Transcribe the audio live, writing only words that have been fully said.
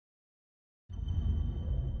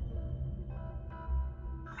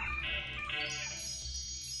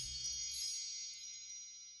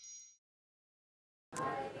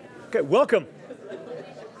Okay, welcome.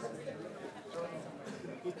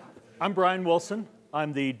 I'm Bryan Willson.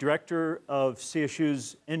 I'm the director of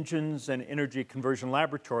CSU's Engines and Energy Conversion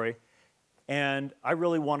Laboratory, and I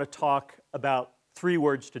really want to talk about three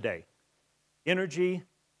words today: energy,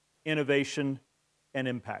 innovation, and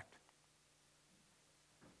impact.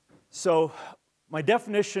 So my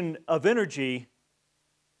definition of energy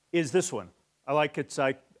is this one. I like it.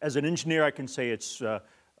 As an engineer, I can say it's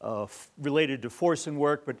related to force and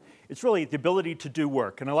work, but it's really the ability to do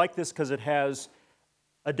work. And I like this because it has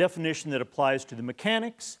a definition that applies to the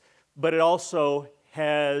mechanics, but it also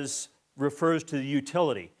refers to the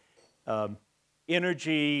utility.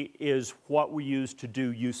 Energy is what we use to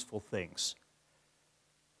do useful things.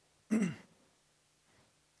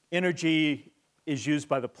 Energy is used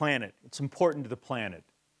by the planet. It's important to the planet.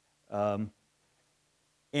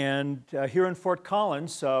 And here in Fort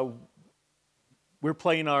Collins, we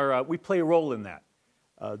play a role in that.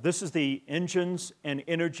 This is the Engines and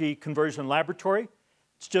Energy Conversion Laboratory.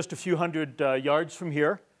 It's just a few hundred yards from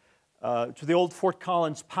here to the old Fort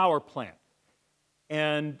Collins power plant.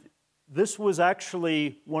 And this was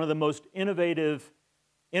actually one of the most innovative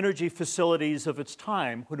energy facilities of its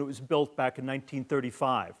time when it was built back in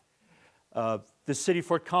 1935. The city of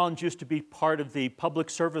Fort Collins used to be part of the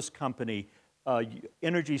Public Service Company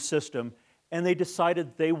energy system, and they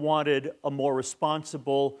decided they wanted a more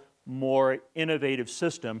responsible, more innovative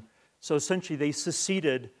system. So essentially they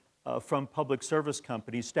seceded from Public Service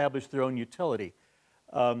Company, established their own utility.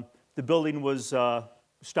 The building was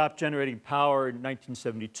stopped generating power in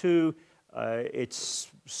 1972.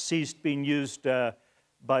 It's ceased being used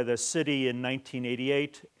by the city in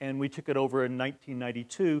 1988, and we took it over in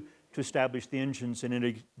 1992 to establish the Engines and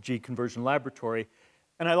Energy Conversion Laboratory.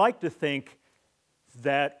 And I like to think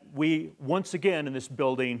that we, once again in this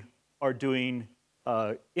building, are doing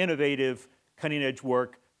innovative, cutting-edge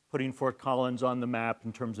work, putting Fort Collins on the map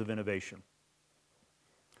in terms of innovation.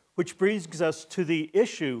 Which brings us to the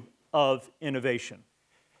issue of innovation.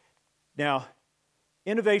 Now,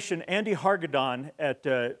 innovation, Andy Hargadon at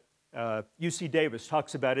UC Davis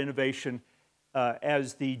talks about innovation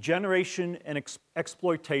as the generation and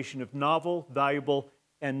exploitation of novel, valuable,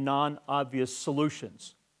 and non-obvious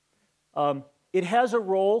solutions. It has a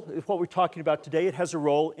role, what we're talking about today, it has a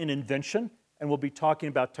role in invention, and we'll be talking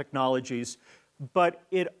about technologies, but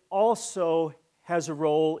it also has a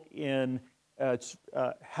role in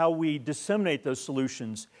how we disseminate those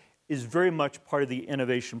solutions is very much part of the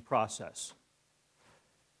innovation process.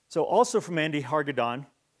 So also from Andy Hargadon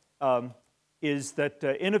is that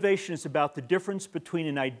innovation is about the difference between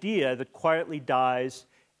an idea that quietly dies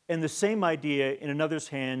and the same idea in another's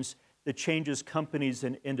hands that changes companies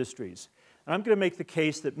and industries. And I'm going to make the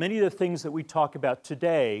case that many of the things that we talk about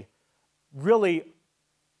today really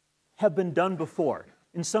have been done before.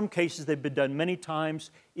 In some cases, they've been done many times,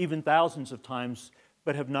 even thousands of times,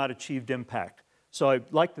 but have not achieved impact. So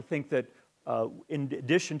I'd like to think that in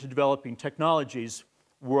addition to developing technologies,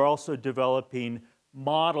 we're also developing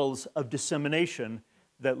models of dissemination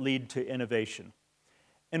that lead to innovation.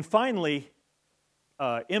 And finally,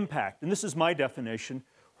 impact. And this is my definition,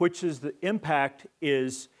 which is the impact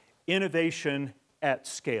is innovation at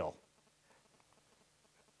scale.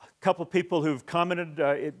 A couple of people who've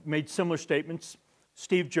commented made similar statements.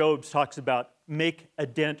 Steve Jobs talks about make a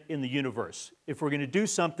dent in the universe. If we're going to do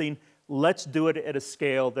something, let's do it at a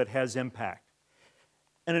scale that has impact.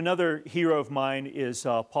 And another hero of mine is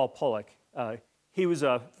Paul Pollack. He was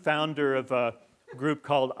a founder of a group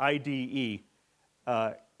called IDE,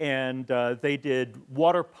 and they did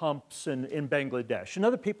water pumps in Bangladesh. And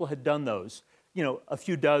other people had done those, you know, a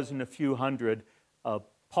few dozen, a few hundred.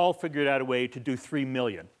 Paul figured out a way to do 3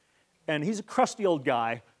 million. And he's a crusty old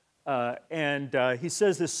guy, and he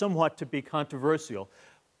says this somewhat to be controversial,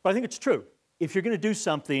 but I think it's true. If you're going to do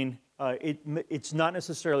something, it's not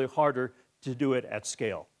necessarily harder to do it at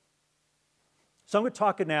scale. So I'm going to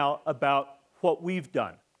talk now about what we've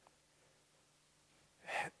done.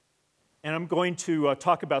 And I'm going to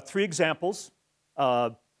talk about 3 examples: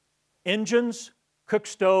 engines, cook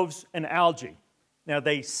stoves, and algae. Now,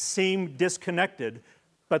 they seem disconnected,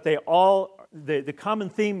 but the common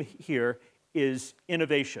theme here is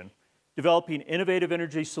innovation. Developing innovative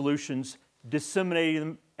energy solutions, disseminating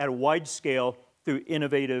them at a wide scale through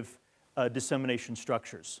innovative dissemination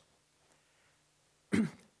structures.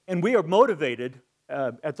 And we are motivated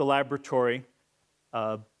at the laboratory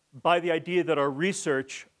by the idea that our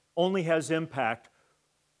research only has impact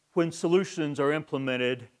when solutions are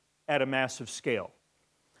implemented at a massive scale.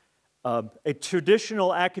 A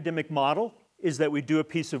traditional academic model is that we do a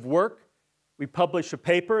piece of work, we publish a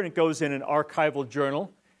paper, and it goes in an archival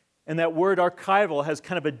journal, And that word archival has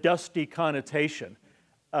kind of a dusty connotation.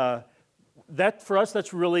 That, for us,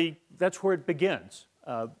 that's where it begins.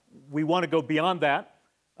 We want to go beyond that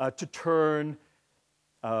to turn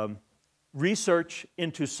research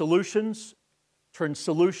into solutions, turn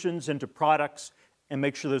solutions into products, and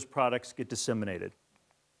make sure those products get disseminated.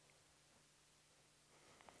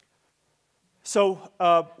 So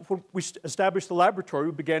when we established the laboratory,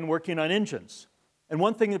 we began working on engines. And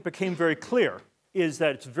one thing that became very clear is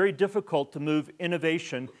that it's very difficult to move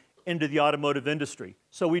innovation into the automotive industry.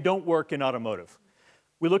 So we don't work in automotive.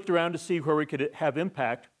 We looked around to see where we could have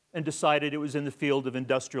impact and decided it was in the field of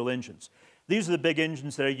industrial engines. These are the big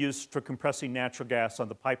engines that are used for compressing natural gas on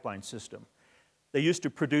the pipeline system. They used to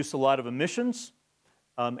produce a lot of emissions,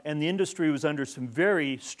 and the industry was under some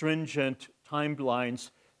very stringent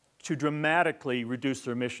timelines to dramatically reduce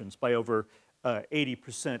their emissions by over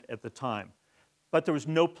 80% at the time. But there was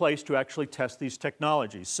no place to actually test these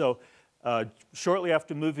technologies. So shortly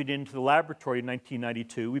after moving into the laboratory in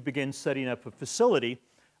 1992, we began setting up a facility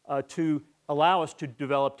to allow us to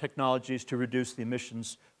develop technologies to reduce the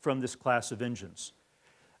emissions from this class of engines.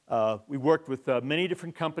 We worked with many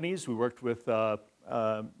different companies. We worked with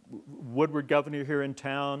Woodward Governor here in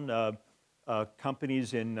town,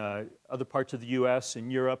 companies in other parts of the US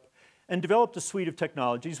and Europe, and developed a suite of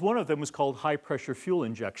technologies. One of them was called high-pressure fuel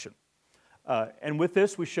injection. And with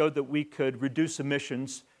this, we showed that we could reduce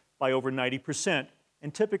emissions by over 90%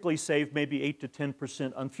 and typically save maybe 8 to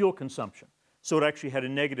 10% on fuel consumption. So it actually had a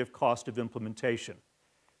negative cost of implementation.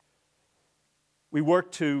 We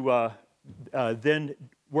worked to then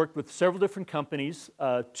work with several different companies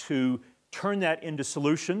to turn that into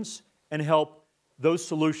solutions and help those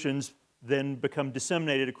solutions then become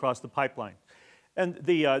disseminated across the pipeline. And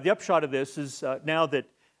the upshot of this is now that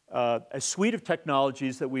a suite of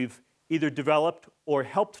technologies that we've either developed or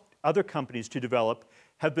helped other companies to develop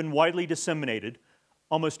have been widely disseminated.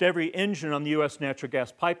 Almost every engine on the US natural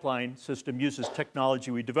gas pipeline system uses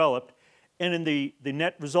technology we developed, and in the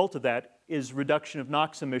net result of that is reduction of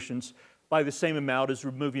NOx emissions by the same amount as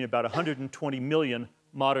removing about 120 million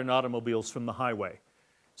modern automobiles from the highway.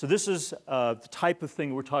 So this is the type of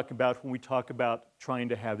thing we're talking about when we talk about trying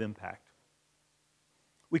to have impact.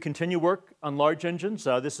 We continue work on large engines.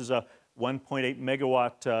 This is a 1.8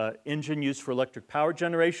 megawatt engine used for electric power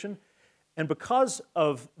generation. And because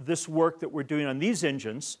of this work that we're doing on these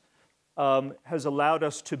engines, has allowed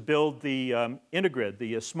us to build the Integrid,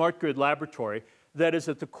 the smart grid laboratory that is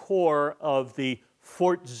at the core of the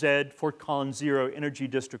Fort Collins Zero Energy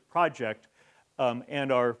District project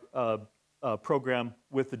and our program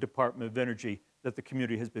with the Department of Energy that the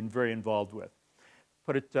community has been very involved with.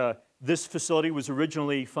 This facility was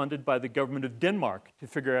originally funded by the government of Denmark to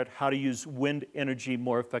figure out how to use wind energy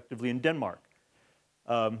more effectively in Denmark.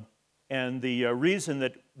 And the reason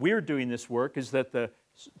that we're doing this work is that the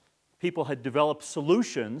people had developed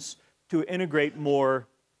solutions to integrate more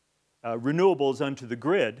renewables onto the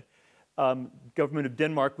grid. Government of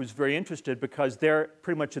Denmark was very interested because they're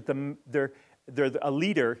pretty much at they're a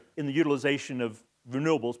leader in the utilization of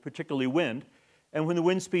renewables, particularly wind. And when the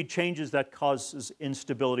wind speed changes, that causes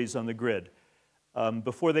instabilities on the grid.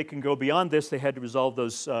 Before they can go beyond this, they had to resolve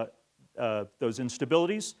those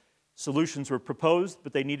instabilities. Solutions were proposed,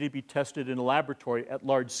 but they needed to be tested in a laboratory at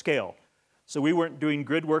large scale. So we weren't doing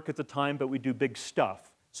grid work at the time, but we do big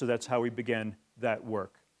stuff. So that's how we began that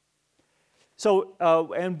work. So,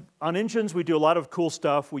 and on engines, we do a lot of cool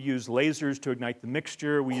stuff. We use lasers to ignite the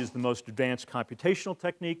mixture. We use the most advanced computational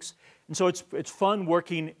techniques. And so it's fun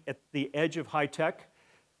working at the edge of high tech.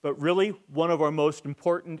 But really, one of our most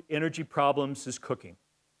important energy problems is cooking.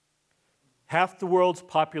 Half the world's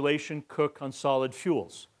population cook on solid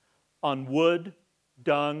fuels, on wood,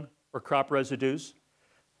 dung, or crop residues.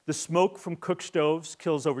 The smoke from cook stoves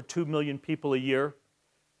kills over 2 million people a year.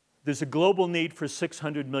 There's a global need for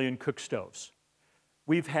 600 million cook stoves.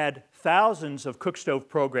 We've had thousands of cook stove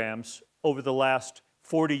programs over the last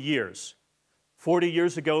 40 years. 40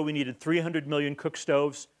 years ago, we needed 300 million cook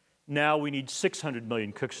stoves. Now we need 600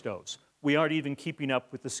 million cook stoves. We aren't even keeping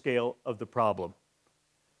up with the scale of the problem.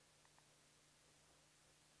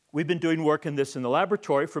 We've been doing work in this in the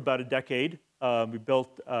laboratory for about a decade.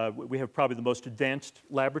 We have probably the most advanced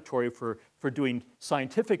laboratory for doing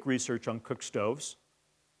scientific research on cook stoves.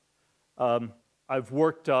 I've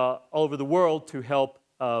worked all over the world to help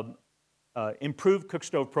improve cook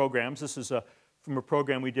stove programs. This is from a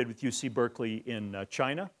program we did with UC Berkeley in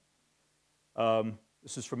China.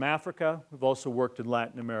 This is from Africa. We've also worked in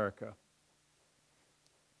Latin America.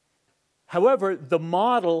 However, the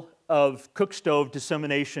model of cook stove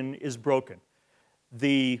dissemination is broken.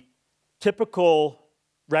 The typical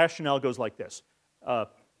rationale goes like this.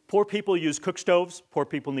 Poor people use cook stoves. Poor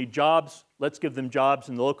people need jobs. Let's give them jobs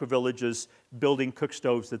in the local villages building cook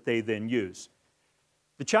stoves that they then use.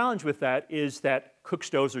 The challenge with that is that cook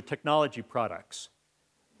stoves are technology products.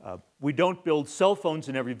 We don't build cell phones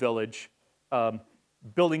in every village.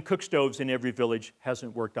 Building cook stoves in every village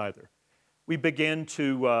hasn't worked either. We began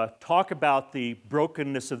to talk about the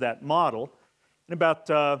brokenness of that model. And about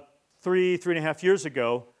 3.5 years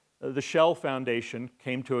ago, the Shell Foundation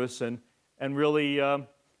came to us and really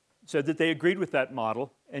said that they agreed with that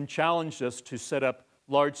model and challenged us to set up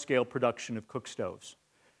large-scale production of cook stoves.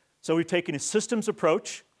 So we've taken a systems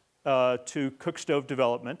approach to cook stove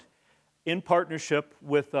development in partnership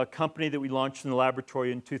with a company that we launched in the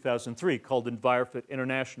laboratory in 2003 called Envirofit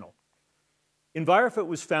International. Envirofit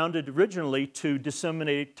was founded originally to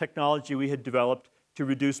disseminate technology we had developed to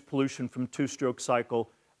reduce pollution from two-stroke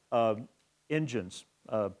cycle engines.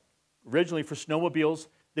 Originally for snowmobiles,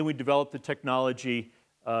 then we developed the technology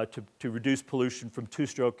to reduce pollution from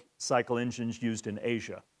two-stroke cycle engines used in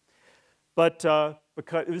Asia. But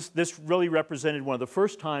because this really represented one of the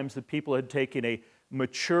first times that people had taken a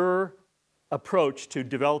mature approach to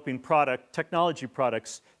developing technology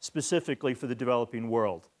products specifically for the developing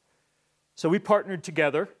world. So we partnered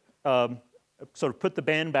together, sort of put the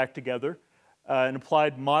band back together, and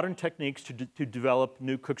applied modern techniques to develop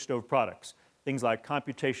new cook stove products. Things like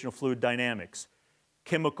computational fluid dynamics,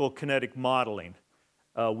 chemical kinetic modeling.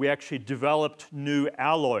 We actually developed new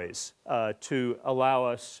alloys to allow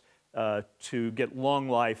us to get long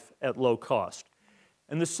life at low cost.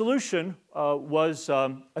 And the solution was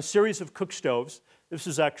a series of cook stoves. This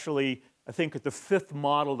is actually, I think, the 5th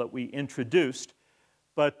model that we introduced,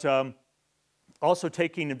 but also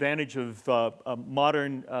taking advantage of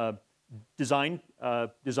modern design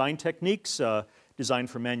techniques, design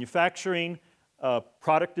for manufacturing,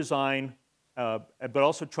 product design, but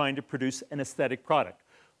also trying to produce an aesthetic product.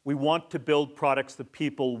 We want to build products that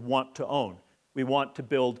people want to own. We want to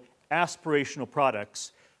build aspirational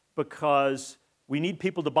products because we need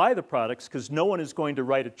people to buy the products because no one is going to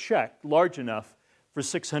write a check large enough for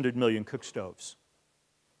 600 million cook stoves.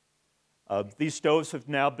 These stoves have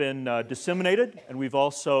now been disseminated, and we've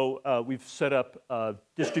also we've set up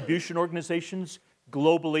distribution organizations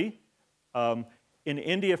globally. In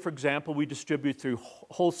India, for example, we distribute through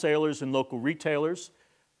wholesalers and local retailers,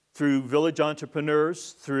 through village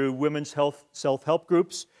entrepreneurs, through women's self-help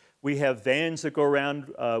groups. We have vans that go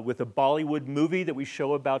around with a Bollywood movie that we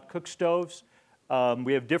show about cook stoves.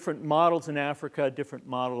 We have different models in Africa, different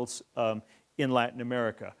models in Latin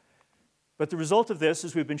America. But the result of this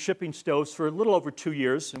is we've been shipping stoves for a little over 2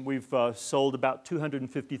 years, and we've sold about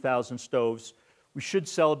 250,000 stoves. We should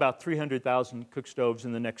sell about 300,000 cook stoves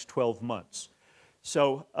in the next 12 months.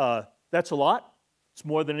 So that's a lot. It's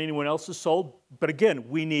more than anyone else has sold. But again,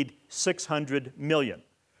 we need 600 million.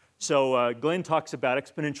 So Glenn talks about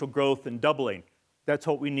exponential growth and doubling. That's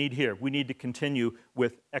what we need here. We need to continue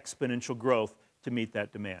with exponential growth to meet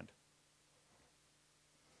that demand.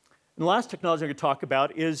 And the last technology I'm going to talk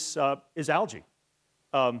about is algae.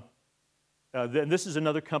 This is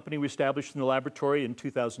another company we established in the laboratory in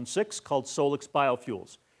 2006 called Solix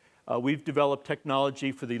Biofuels. We've developed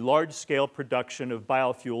technology for the large-scale production of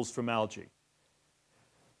biofuels from algae.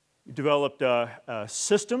 We developed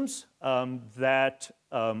systems that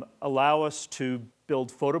allow us to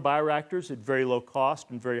build photobioreactors at very low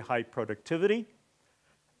cost and very high productivity.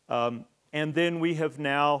 And then we have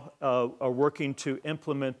now are working to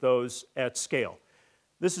implement those at scale.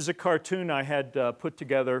 This is a cartoon I had put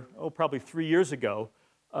together, probably 3 years ago,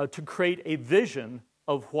 to create a vision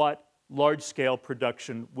of what large-scale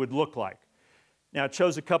production would look like. Now, it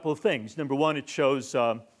shows a couple of things. Number one, it shows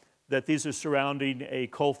that these are surrounding a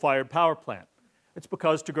coal-fired power plant. It's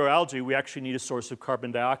because to grow algae, we actually need a source of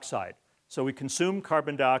carbon dioxide. So we consume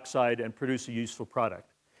carbon dioxide and produce a useful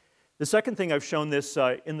product. The second thing, I've shown this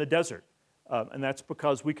in the desert. And that's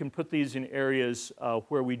because we can put these in areas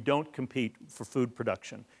where we don't compete for food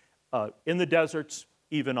production. In the deserts,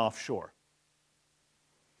 even offshore.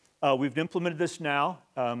 We've implemented this now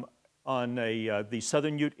on the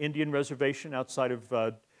Southern Ute Indian Reservation outside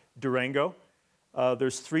of Durango.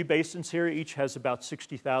 There's 3 basins here. Each has about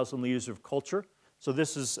 60,000 liters of culture. So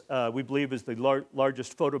this is, we believe, is the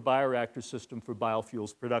largest photobioreactor system for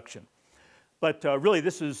biofuels production. But really,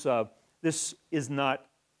 this is not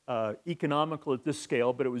economical at this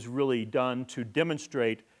scale, but it was really done to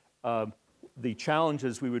demonstrate the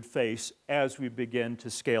challenges we would face as we begin to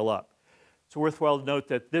scale up. It's worthwhile to note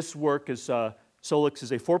that this work is, Solix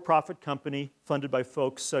is a for-profit company funded by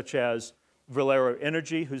folks such as Valero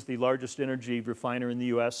Energy, who's the largest energy refiner in the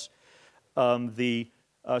U.S., the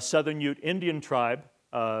Southern Ute Indian tribe,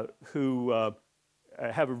 who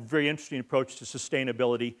have a very interesting approach to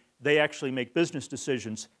sustainability. They actually make business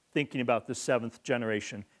decisions thinking about the 7th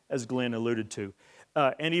generation, as Glenn alluded to,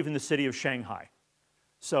 and even the city of Shanghai.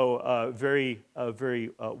 So very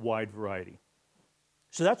wide variety.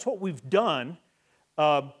 So that's what we've done.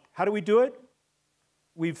 How do we do it?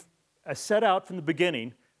 We've set out from the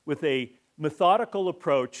beginning with a methodical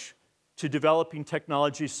approach to developing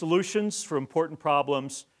technology solutions for important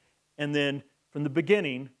problems, and then from the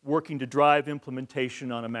beginning, working to drive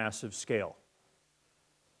implementation on a massive scale.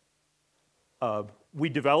 We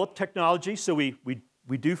develop technology, so we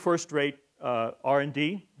do first-rate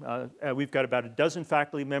R&D. We've got about a dozen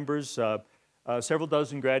faculty members, several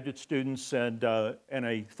dozen graduate students, and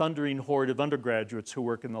a thundering horde of undergraduates who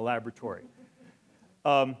work in the laboratory.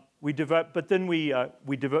 But then we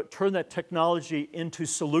turn that technology into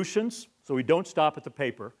solutions, so we don't stop at the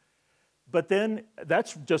paper. But then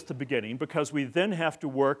that's just the beginning, because we then have to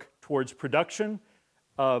work towards production.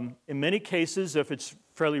 In many cases, if it's a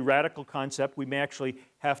fairly radical concept, we may actually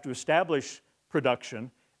have to establish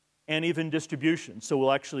production and even distribution. So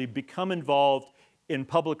we'll actually become involved in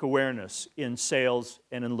public awareness, in sales,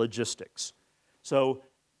 and in logistics. So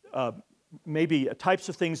maybe types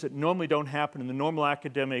of things that normally don't happen in the normal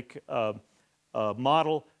academic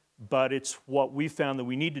model, but it's what we found that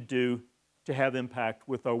we need to do to have impact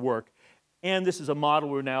with our work. And this is a model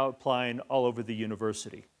we're now applying all over the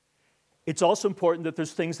university. It's also important that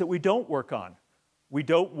there's things that we don't work on. We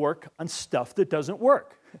don't work on stuff that doesn't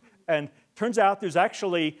work. And turns out there's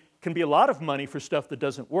actually can be a lot of money for stuff that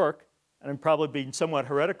doesn't work. And I'm probably being somewhat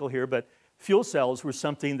heretical here, but fuel cells were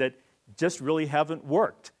something that just really haven't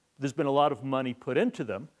worked. There's been a lot of money put into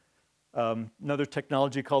them. Another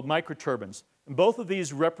technology called microturbines. And both of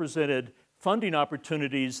these represented funding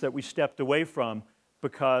opportunities that we stepped away from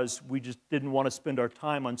because we just didn't want to spend our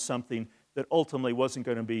time on something that ultimately wasn't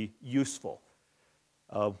going to be useful.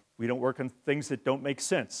 We don't work on things that don't make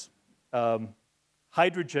sense.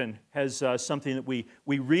 Hydrogen has something that we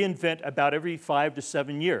reinvent about every 5 to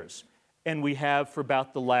 7 years, and we have for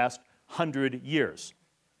about the last 100 years.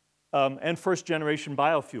 And first-generation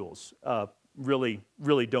biofuels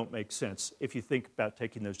really don't make sense if you think about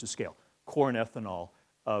taking those to scale. Corn ethanol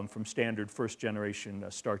from standard first-generation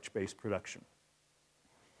starch-based production.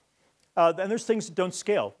 And there's things that don't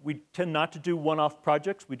scale. We tend not to do one-off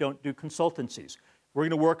projects. We don't do consultancies. We're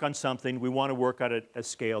going to work on something. We want to work on it at a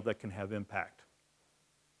scale that can have impact.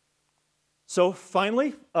 So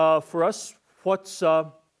finally, for us, what's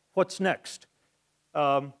next?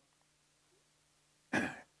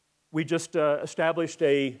 We just established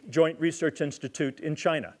a joint research institute in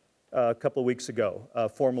China a couple of weeks ago,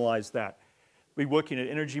 formalized that. We're looking at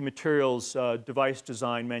energy materials, device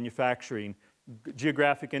design, manufacturing,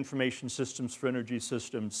 geographic information systems for energy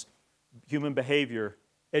systems, human behavior,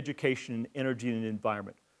 education, energy, and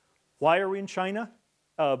environment. Why are we in China?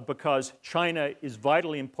 Because China is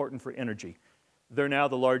vitally important for energy. They're now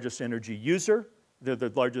the largest energy user. They're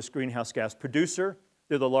the largest greenhouse gas producer.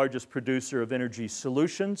 They're the largest producer of energy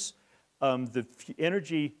solutions. The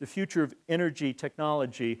future of energy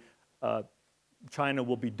technology, China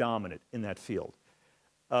will be dominant in that field.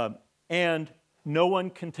 And no one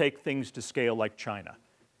can take things to scale like China.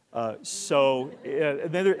 I say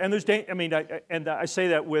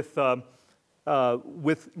that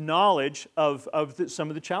with knowledge of some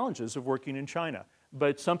of the challenges of working in China. But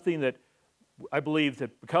it's something that I believe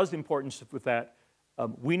that because of the importance with that,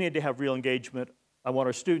 we need to have real engagement. I want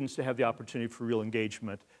our students to have the opportunity for real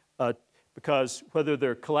engagement because whether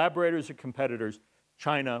they're collaborators or competitors,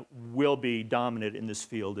 China will be dominant in this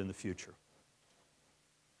field in the future.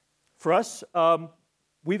 For us,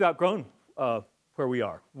 we've outgrown where we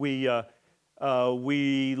are. We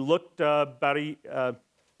looked about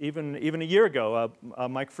even a year ago,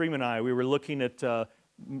 Mike Freeman and I, we were looking at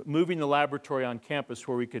moving the laboratory on campus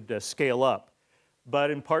where we could scale up.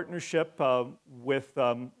 But in partnership with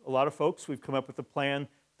a lot of folks, we've come up with a plan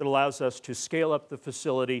that allows us to scale up the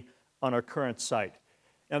facility on our current site.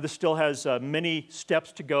 Now, this still has many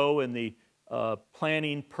steps to go in the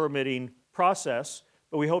planning, permitting process,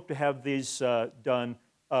 but we hope to have these done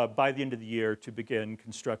by the end of the year to begin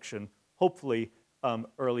construction, hopefully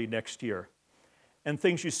early next year. And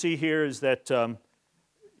things you see here is that,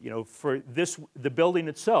 for this, the building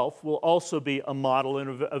itself will also be a model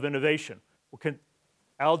of innovation.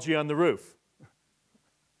 Algae on the roof,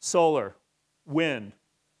 solar, wind,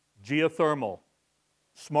 geothermal,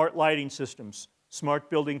 smart lighting systems, smart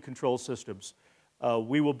building control systems.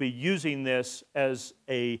 We will be using this as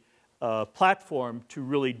a platform to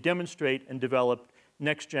really demonstrate and develop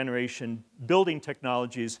next generation building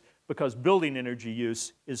technologies because building energy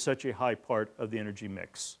use is such a high part of the energy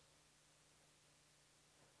mix.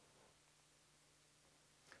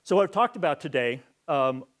 So what I've talked about today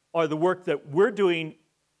are the work that we're doing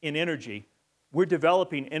in energy. We're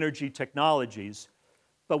developing energy technologies,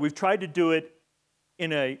 but we've tried to do it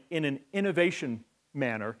in an innovation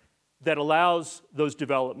manner that allows those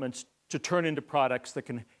developments to turn into products that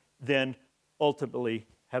can then ultimately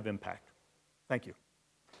have impact. Thank you.